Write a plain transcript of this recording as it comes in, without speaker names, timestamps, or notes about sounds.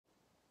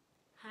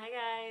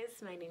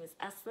guys, my name is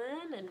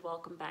Eslin and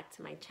welcome back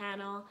to my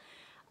channel.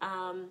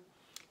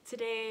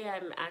 Today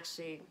I'm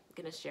actually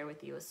going to share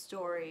with you a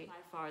story,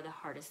 by far the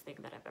hardest thing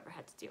that I've ever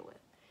had to deal with.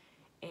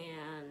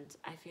 And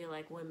I feel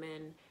like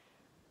women,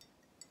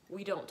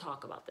 we don't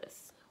talk about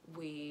this.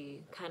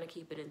 We kind of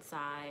keep it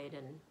inside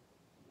and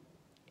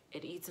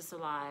it eats us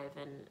alive,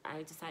 and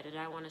I decided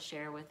I want to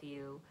share with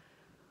you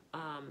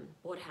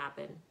what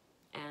happened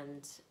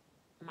and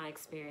my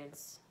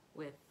experience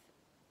with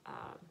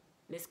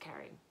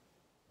miscarrying.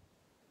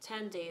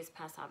 10 days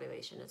past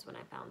ovulation is when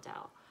I found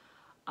out.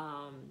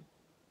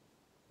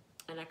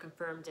 And I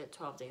confirmed it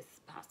 12 days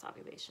past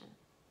ovulation.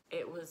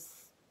 It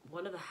was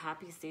one of the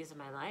happiest days of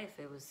my life.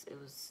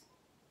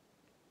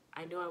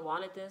 I knew I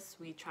wanted this.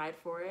 We tried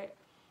for it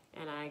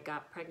and I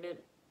got pregnant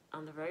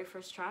on the very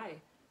first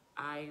try.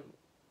 I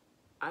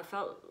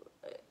felt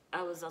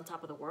I was on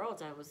top of the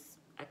world.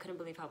 I couldn't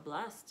believe how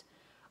blessed.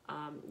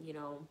 You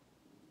know,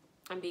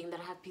 and being that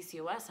I have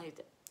PCOS,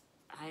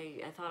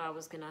 I thought I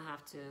was gonna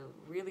have to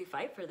really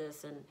fight for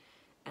this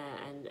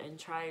and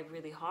try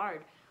really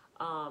hard.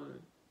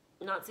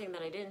 Not saying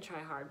that I didn't try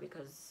hard,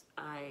 because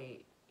I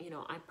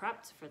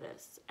prepped for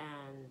this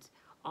and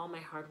all my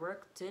hard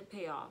work did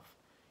pay off.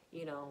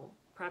 You know,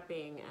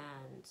 prepping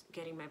and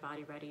getting my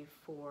body ready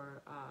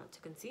for to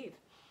conceive.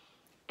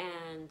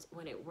 And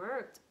when it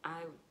worked,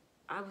 I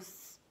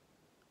was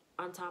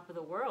on top of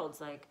the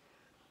world, like,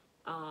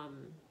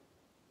 and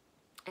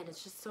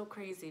it's just so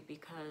crazy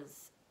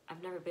because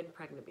I've never been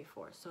pregnant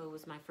before, so it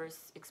was my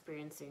first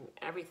experiencing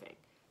everything.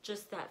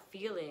 Just that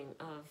feeling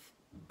of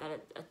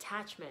that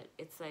attachment,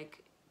 it's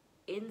like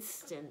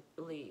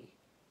instantly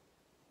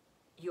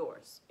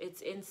yours.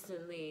 It's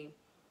instantly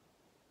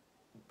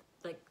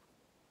like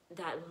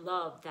that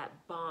love, that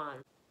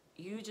bond.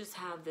 You just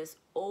have this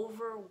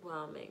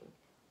overwhelming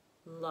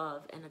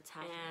love and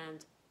attachment.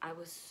 And I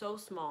was so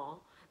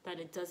small that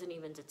it doesn't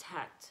even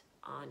detect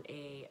on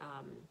an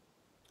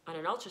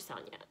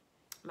ultrasound yet.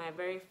 My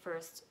very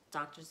first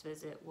doctor's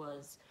visit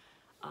was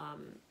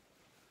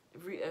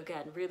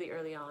again really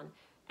early on,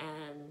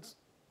 and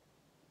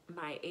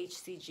my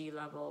HCG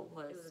level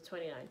was a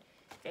 29,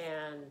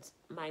 and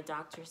my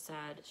doctor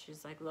said,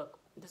 she's like, look,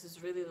 this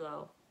is really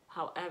low,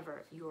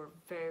 however, you're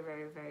very,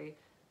 very, very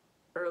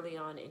early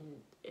on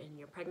in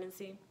your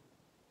pregnancy.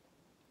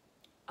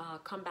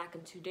 Come back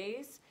in 2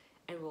 days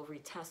and we'll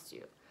retest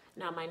you.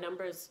 Now my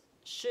numbers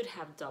should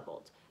have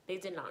doubled. They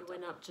did not. It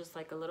went up just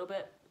like a little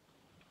bit.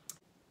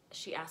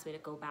 She asked me to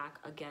go back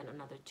again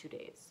another 2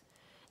 days.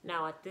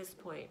 Now at this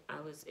point, I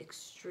was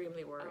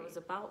extremely worried. I was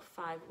about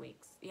 5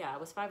 weeks. Yeah, I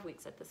was 5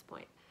 weeks at this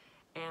point.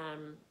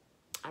 And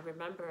I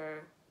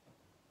remember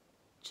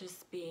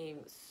just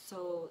being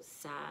so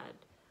sad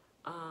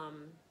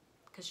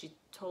because she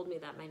told me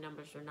that my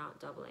numbers were not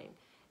doubling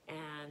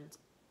and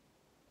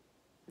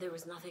there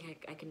was nothing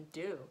I can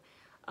do.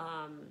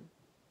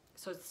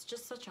 So it's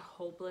just such a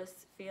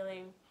hopeless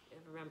feeling. I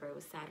remember it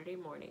was Saturday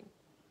morning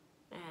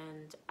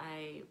and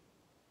I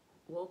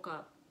woke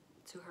up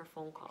to her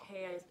phone call.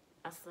 Hey,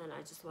 Eslin,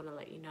 I just want to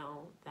let you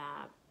know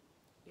that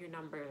your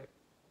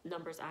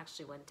numbers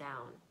actually went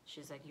down.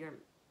 She's like, you're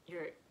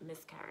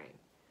miscarrying.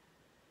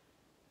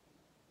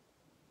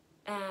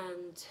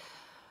 And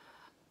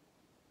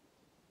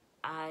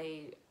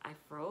I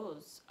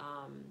froze.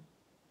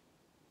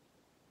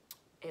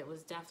 It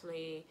was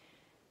definitely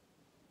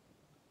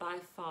by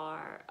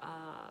far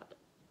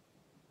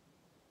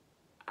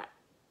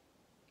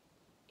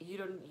you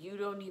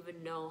don't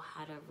even know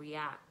how to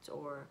react,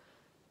 or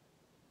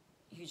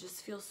you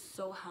just feel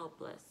so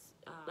helpless.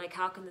 Like,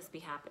 how can this be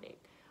happening?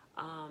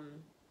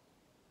 And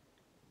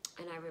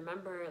I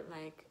remember,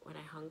 like, when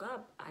I hung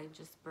up, I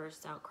just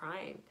burst out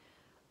crying.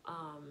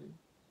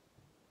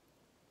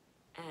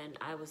 And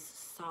I was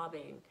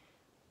sobbing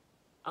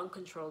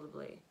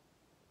uncontrollably.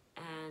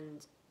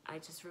 And I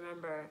just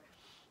remember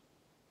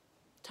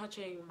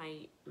touching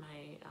my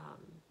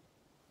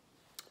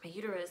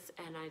uterus,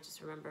 and I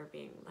just remember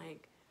being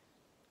like,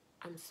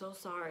 I'm so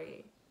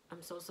sorry.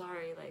 I'm so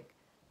sorry. Like,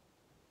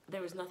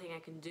 there was nothing I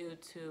can do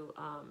to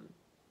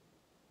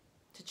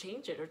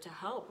change it or to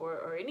help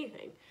or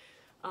anything.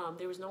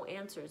 There was no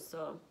answers,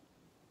 so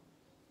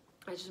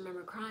I just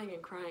remember crying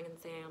and crying and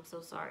saying, I'm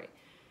so sorry.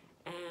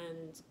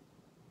 And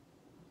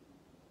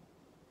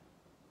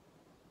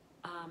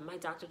my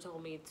doctor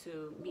told me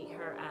to meet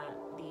her at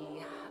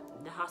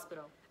the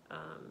hospital.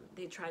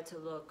 They tried to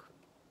look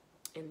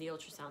in the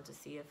ultrasound to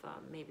see if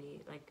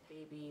maybe like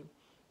baby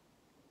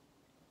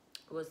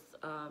was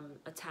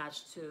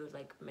attached to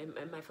like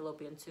my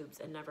fallopian tubes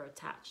and never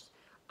attached.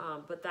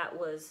 But that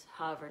was,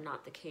 however,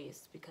 not the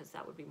case, because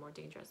that would be more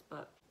dangerous.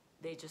 But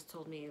they just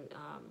told me,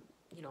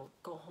 you know,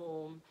 go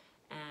home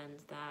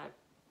and that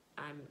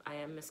I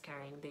am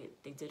miscarrying.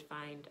 They did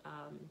find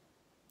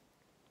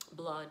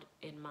blood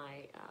in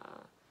my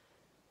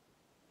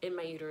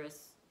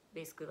uterus,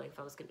 basically like if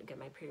I was gonna get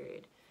my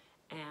period,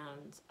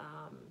 and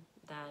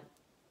that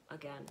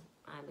again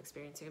I'm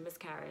experiencing a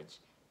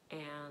miscarriage,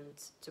 and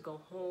to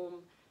go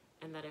home,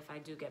 and that if I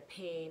do get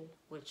pain,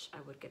 which I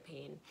would get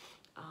pain,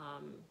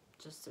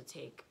 just to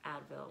take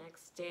Advil.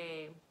 Next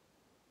day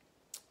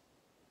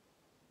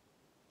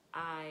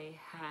I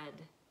had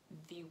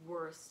the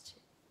worst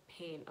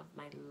pain of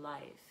my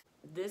life.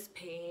 This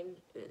pain,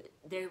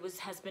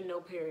 has been no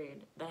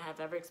period that I have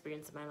ever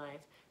experienced in my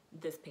life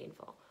this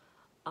painful.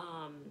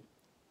 Um,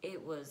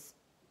 it was,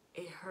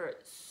 it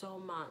hurt so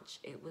much.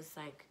 It was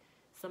like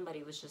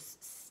somebody was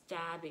just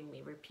stabbing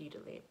me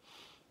repeatedly.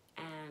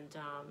 And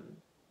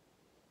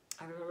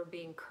I remember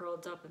being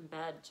curled up in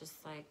bed,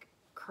 just like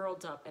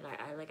curled up, and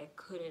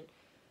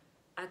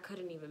I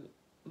couldn't even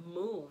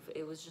move.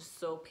 It was just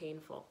so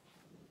painful.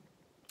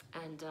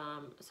 And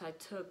so I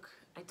took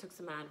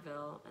some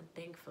Advil, and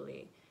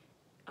thankfully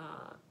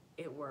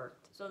it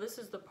worked. So this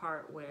is the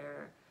part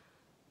where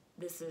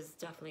this is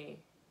definitely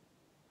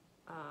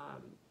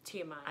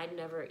TMI. I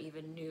never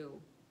even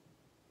knew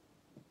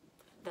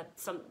that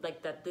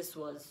that this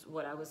was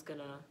what I was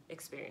gonna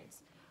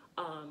experience.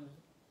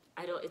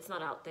 It's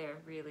not out there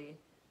really.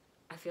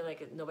 I feel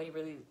like nobody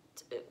really,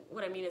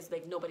 what I mean is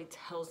like nobody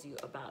tells you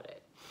about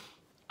it.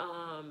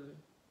 I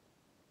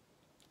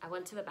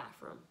went to the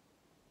bathroom,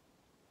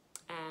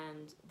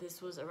 and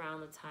this was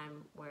around the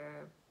time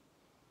where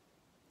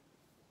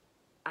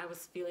I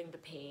was feeling the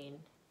pain.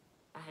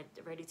 I had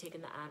already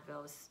taken the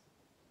Advil,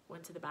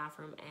 went to the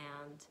bathroom,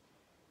 and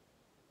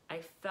I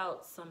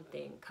felt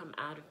something come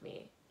out of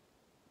me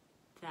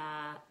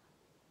that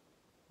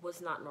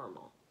was not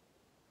normal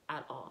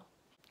at all.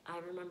 I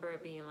remember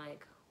it being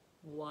like,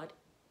 what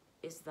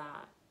is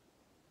that?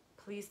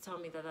 Please tell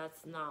me that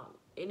that's not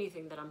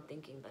anything that I'm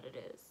thinking that it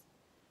is.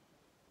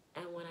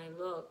 And when I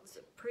looked,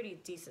 pretty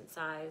decent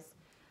size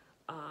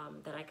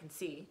that I can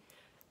see,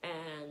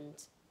 and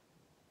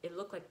it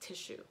looked like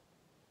tissue.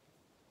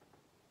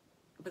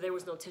 But there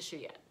was no tissue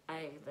yet.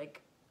 I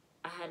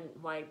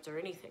hadn't wiped or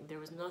anything. There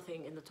was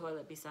nothing in the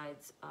toilet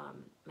besides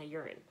my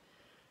urine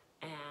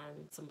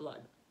and some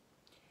blood.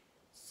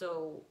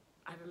 So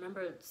I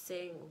remember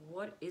saying,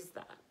 what is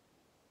that?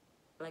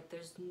 Like,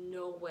 there's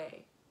no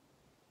way.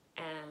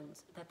 And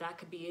that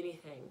could be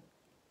anything,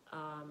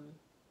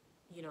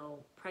 you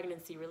know,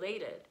 pregnancy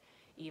related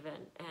even.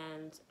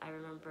 And I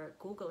remember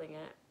Googling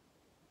it,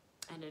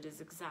 and it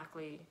is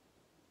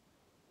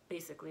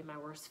basically my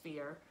worst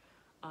fear.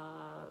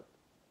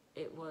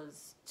 It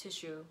was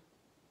tissue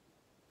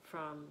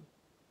from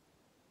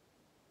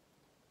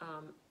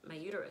my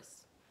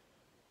uterus.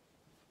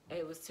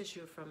 It was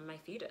tissue from my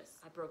fetus.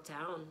 I broke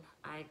down.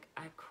 I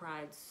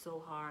cried so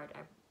hard.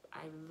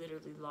 I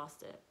literally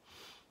lost it.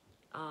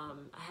 I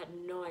had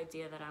no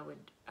idea that I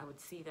would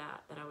see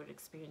that I would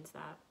experience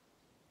that.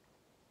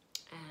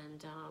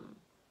 And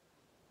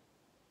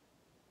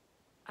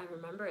I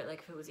remember it like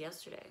if it was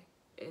yesterday.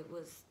 It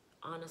was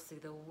honestly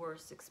the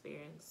worst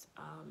experience.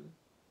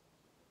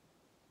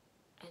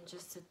 And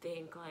just to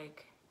think,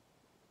 like,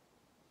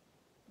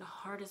 the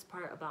hardest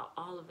part about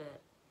all of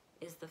it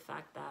is the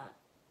fact that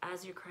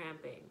as you're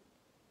cramping,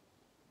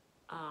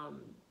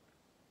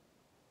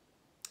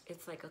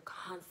 it's like a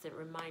constant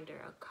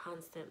reminder, a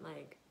constant,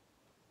 like,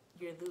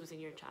 you're losing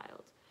your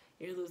child.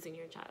 You're losing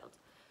your child.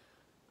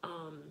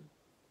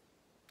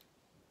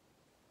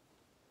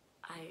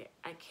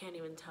 I can't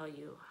even tell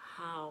you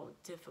how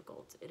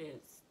difficult it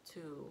is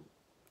to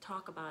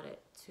talk about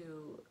it,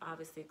 to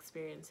obviously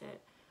experience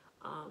it.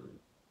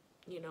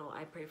 You know,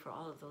 I pray for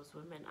all of those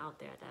women out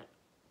there that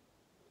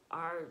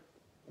are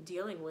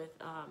dealing with,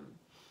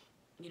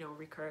 you know,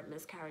 recurrent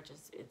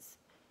miscarriages.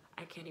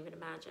 I can't even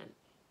imagine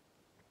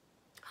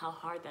how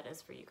hard that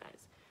is for you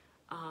guys.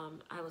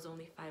 I was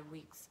only 5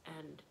 weeks,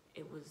 and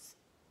it was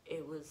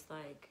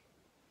like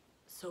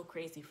so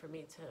crazy for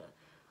me to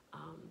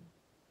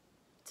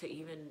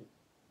even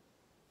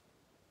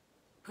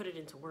put it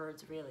into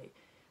words, really.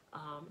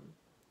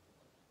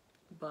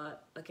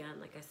 But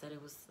again, like I said,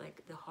 it was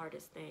like the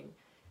hardest thing.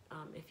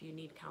 If you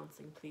need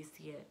counseling, please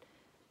see it.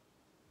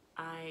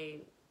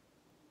 I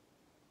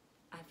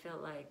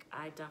felt like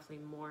I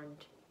definitely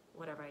mourned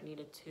whatever I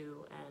needed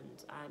to,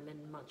 and I'm in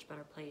a much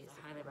better place.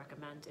 I highly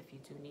recommend, if you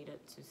do need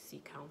it, to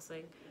seek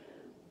counseling.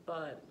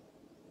 But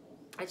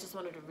I just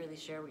wanted to really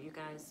share with you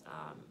guys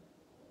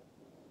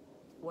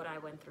what I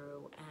went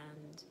through,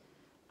 and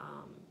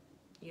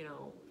you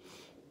know,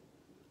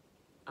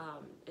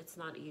 it's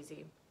not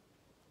easy.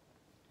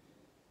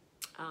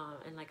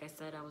 And like I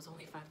said, I was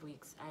only 5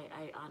 weeks.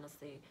 I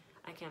honestly,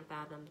 I can't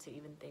fathom to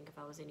even think if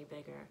I was any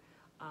bigger.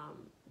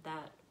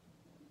 That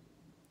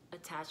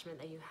attachment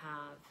that you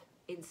have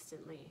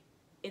instantly.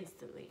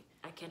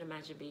 I can't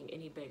imagine being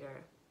any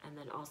bigger and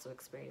then also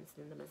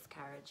experiencing the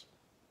miscarriage.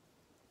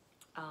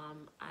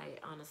 I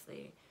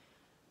honestly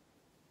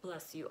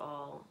bless you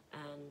all,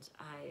 and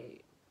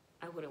I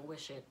wouldn't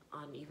wish it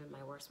on even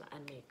my worst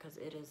enemy, because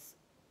it is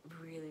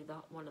really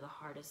one of the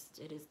hardest.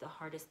 It is the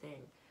hardest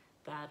thing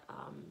that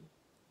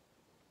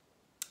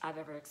I've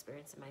ever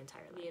experienced in my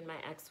entire life. Me and my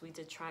ex, we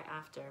did try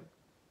after,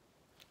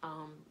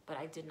 but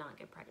I did not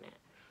get pregnant,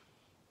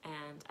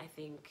 and I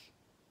think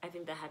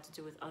that had to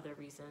do with other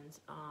reasons.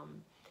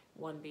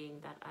 One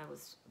being that I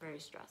was very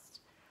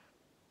stressed,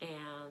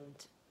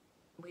 and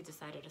we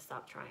decided to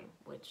stop trying,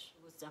 which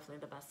was definitely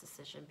the best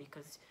decision,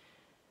 because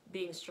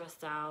being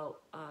stressed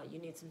out, you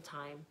need some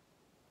time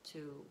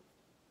to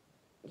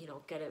you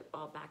know, get it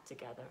all back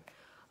together.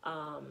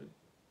 Um,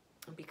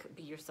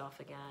 be yourself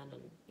again,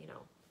 and you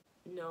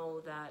know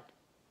that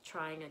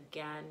trying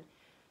again,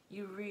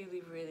 you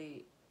really,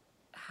 really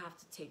have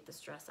to take the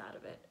stress out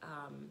of it.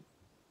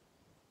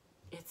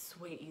 It's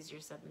way easier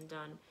said than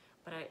done,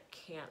 but I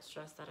can't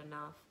stress that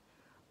enough.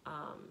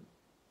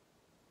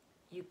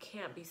 You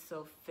can't be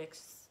so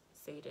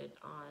fixated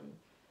on,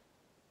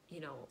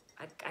 you know,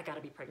 I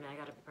gotta be pregnant, I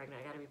gotta be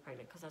pregnant, I gotta be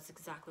pregnant, because that's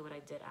exactly what I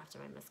did after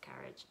my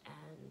miscarriage,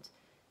 and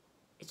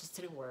it just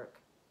didn't work.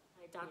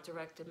 My doctor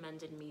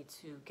recommended me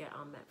to get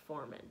on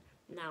metformin.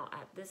 Now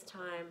at this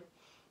time,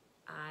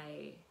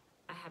 I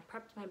had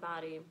prepped my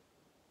body,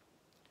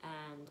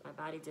 and my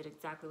body did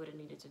exactly what it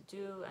needed to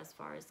do as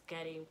far as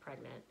getting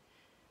pregnant.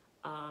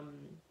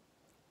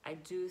 I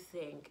do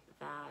think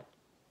that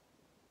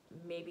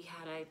maybe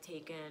had I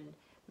taken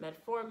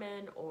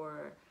metformin,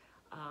 or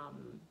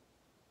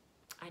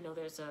I know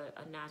there's a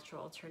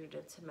natural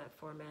alternative to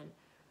metformin,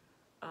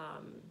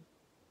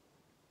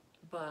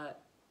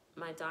 but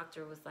my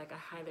doctor was like, I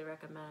highly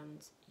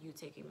recommend you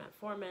taking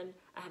metformin.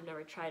 I have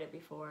never tried it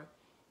before.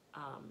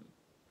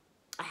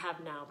 I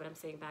have now, but I'm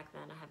saying back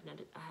then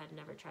I had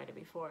never tried it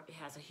before. It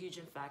has a huge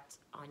effect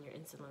on your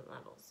insulin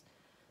levels.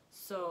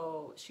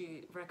 So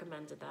she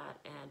recommended that,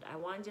 and I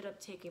winded up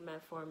taking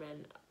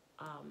metformin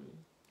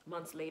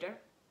months later,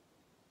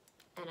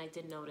 and I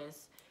did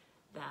notice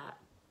that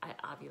I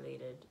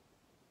ovulated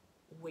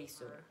way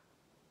sooner,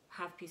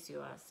 have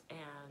PCOS,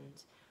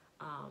 and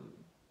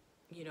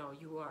you know,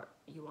 you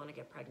want to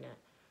get pregnant.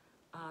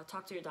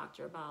 Talk to your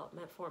doctor about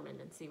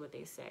metformin and see what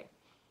they say.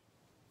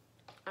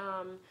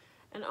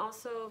 And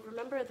also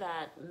remember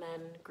that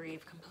men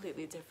grieve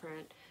completely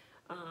different.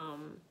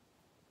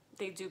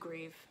 They do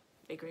grieve.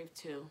 They grieve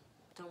too.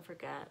 Don't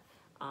forget.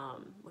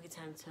 We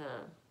tend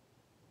to,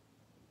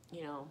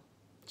 you know,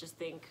 just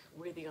think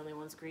we're the only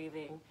ones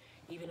grieving.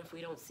 Even if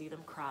we don't see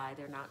them cry,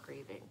 they're not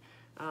grieving.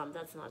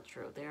 That's not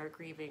true. They are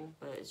grieving,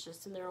 but it's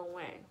just in their own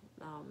way.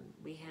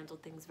 We handle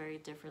things very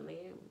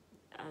differently.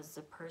 As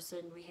a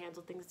person, we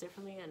handle things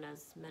differently, and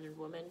as men and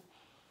women,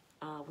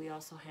 we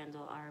also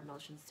handle our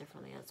emotions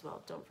differently as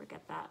well. Don't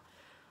forget that.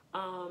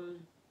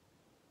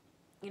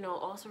 You know,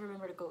 also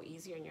remember to go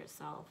easy on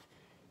yourself.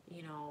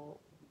 You know,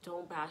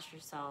 don't bash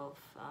yourself.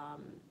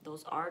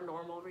 Those are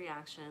normal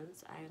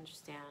reactions. I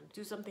understand.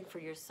 Do something for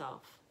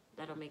yourself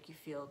that'll make you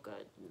feel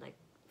good. Like,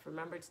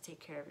 remember to take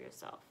care of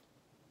yourself.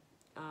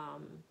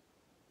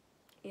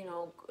 You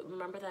know,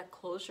 remember that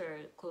closure,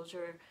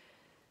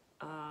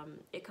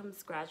 it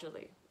comes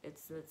gradually.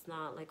 It's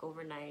not like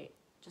overnight.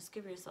 Just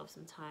give yourself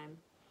some time.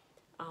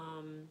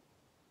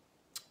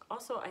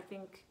 Also, I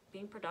think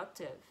being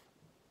productive,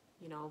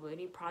 you know,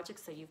 any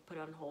projects that you've put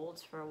on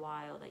hold for a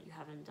while that you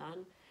haven't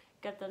done,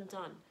 get them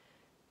done.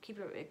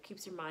 It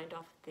keeps your mind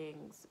off of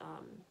things.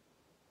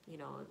 You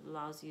know, it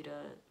allows you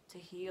to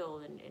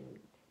heal and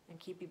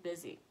keep you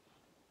busy.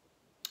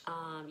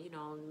 You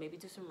know, maybe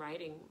do some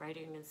writing.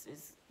 Writing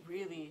is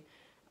really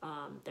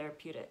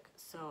therapeutic.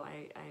 So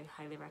I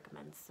highly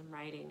recommend some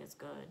writing is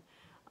good.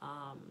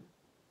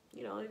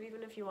 You know,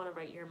 even if you want to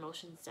write your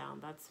emotions down,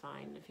 that's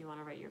fine. If you want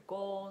to write your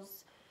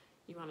goals,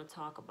 you want to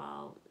talk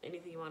about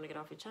anything you want to get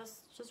off your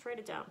chest, just write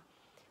it down.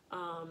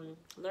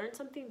 Learn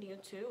something new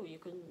too. You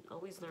can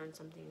always learn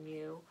something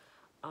new.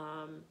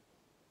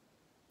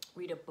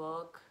 Read a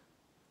book.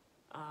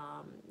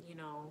 You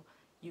know,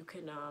 you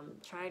can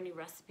try a new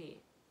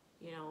recipe.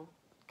 You know,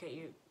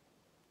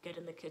 get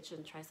in the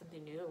kitchen, try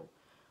something new.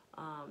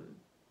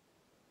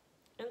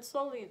 And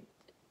slowly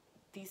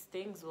these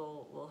things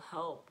will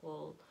help,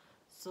 will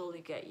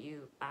slowly get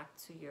you back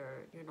to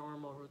your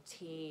normal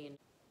routine.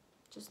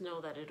 Just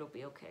know that it'll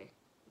be okay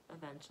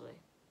eventually.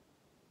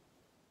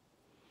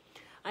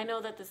 I know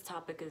that this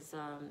topic is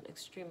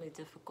extremely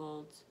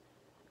difficult.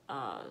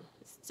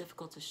 It's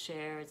difficult to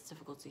share, it's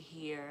difficult to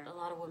hear. A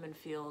lot of women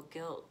feel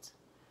guilt,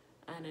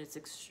 and it's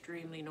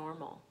extremely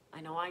normal.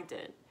 I know I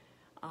did.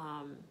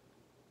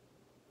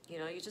 You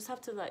know, you just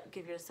have to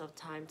give yourself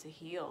time to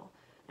heal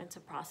and to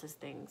process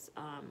things,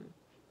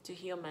 to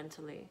heal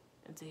mentally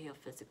and to heal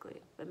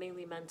physically, but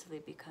mainly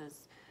mentally,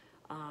 because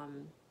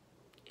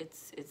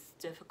it's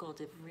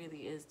difficult. It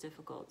really is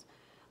difficult.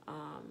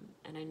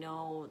 And I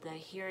know that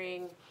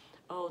hearing,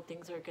 oh,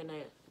 things are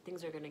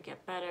gonna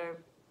get better,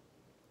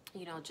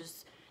 you know,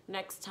 just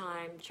next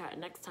time, try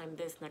next time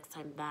this, next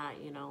time that,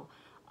 you know,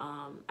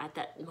 at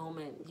that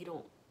moment you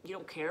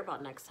don't care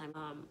about next time.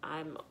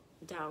 I'm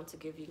down to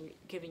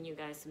giving you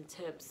guys some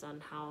tips on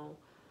how,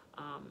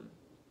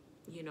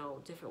 you know,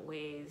 different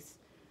ways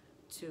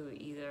to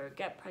either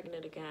get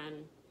pregnant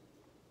again,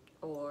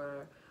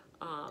 or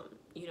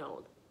you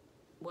know,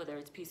 whether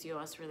it's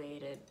PCOS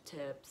related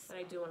tips. But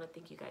I do want to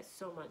thank you guys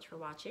so much for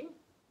watching.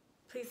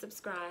 Please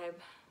subscribe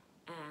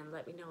and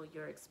let me know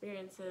your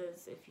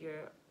experiences if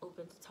you're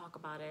open to talk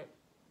about it.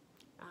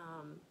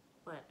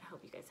 But I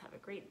hope you guys have a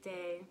great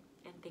day,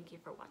 and thank you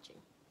for watching.